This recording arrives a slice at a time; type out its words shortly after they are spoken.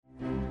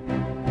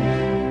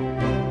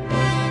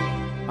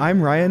I'm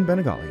Ryan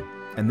Benegali,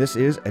 and this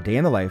is A Day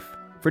in the Life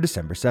for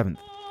December 7th.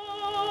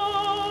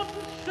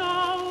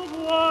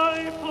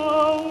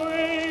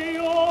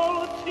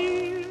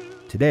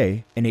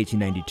 Today, in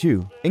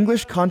 1892,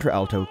 English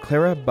contralto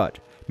Clara Butt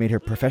made her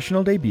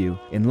professional debut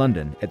in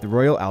London at the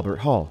Royal Albert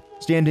Hall.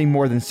 Standing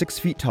more than 6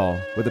 feet tall,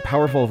 with a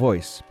powerful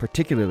voice,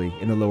 particularly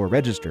in the lower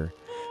register,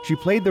 she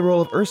played the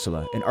role of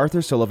Ursula in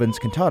Arthur Sullivan's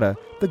cantata,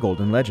 The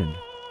Golden Legend.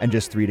 And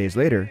just 3 days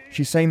later,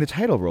 she sang the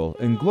title role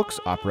in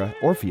Gluck's opera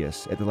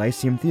Orpheus at the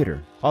Lyceum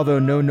Theatre. Although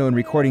no known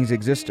recordings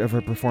exist of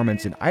her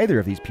performance in either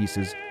of these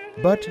pieces,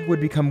 Butt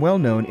would become well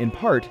known in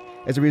part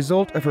as a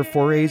result of her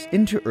forays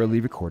into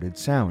early recorded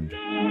sound.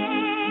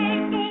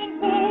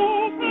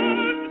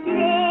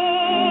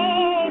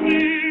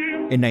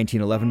 In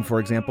 1911, for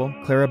example,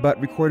 Clara Butt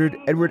recorded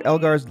Edward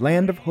Elgar's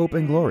Land of Hope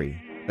and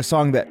Glory, a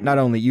song that not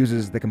only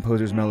uses the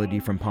composer's melody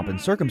from Pomp and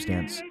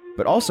Circumstance,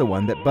 but also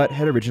one that Butt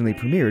had originally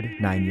premiered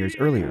 9 years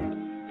earlier.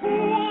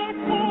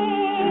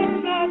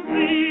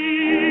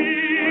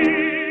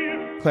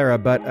 Clara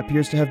Butt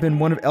appears to have been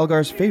one of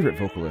Elgar's favorite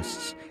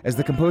vocalists, as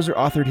the composer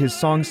authored his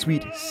song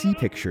suite Sea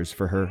Pictures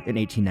for her in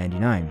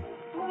 1899.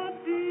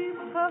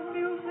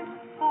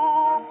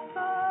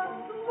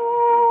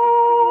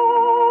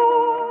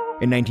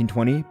 In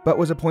 1920, Butt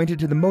was appointed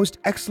to the Most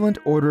Excellent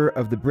Order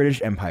of the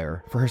British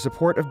Empire for her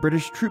support of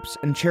British troops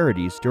and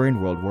charities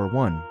during World War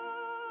I.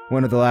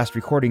 One of the last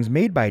recordings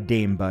made by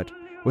Dame Butt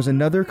was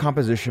another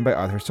composition by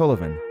Arthur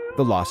Sullivan,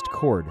 The Lost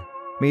Chord,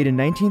 made in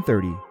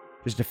 1930,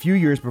 just a few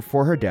years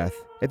before her death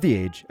at the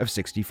age of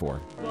 64.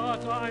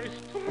 But I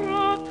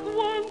struck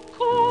one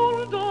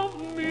chord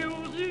of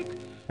music,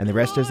 and the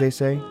rest, as they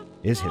say,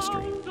 is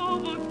history.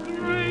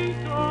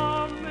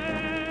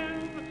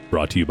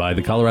 Brought to you by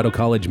the Colorado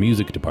College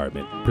Music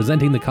Department,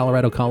 presenting the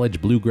Colorado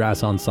College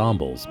Bluegrass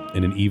Ensembles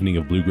in an evening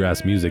of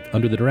bluegrass music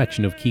under the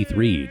direction of Keith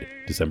Reed,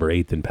 December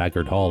 8th in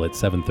Packard Hall at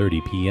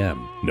 7:30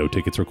 p.m. No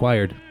tickets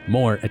required.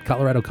 More at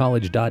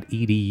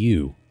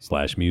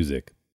coloradocollege.edu/music.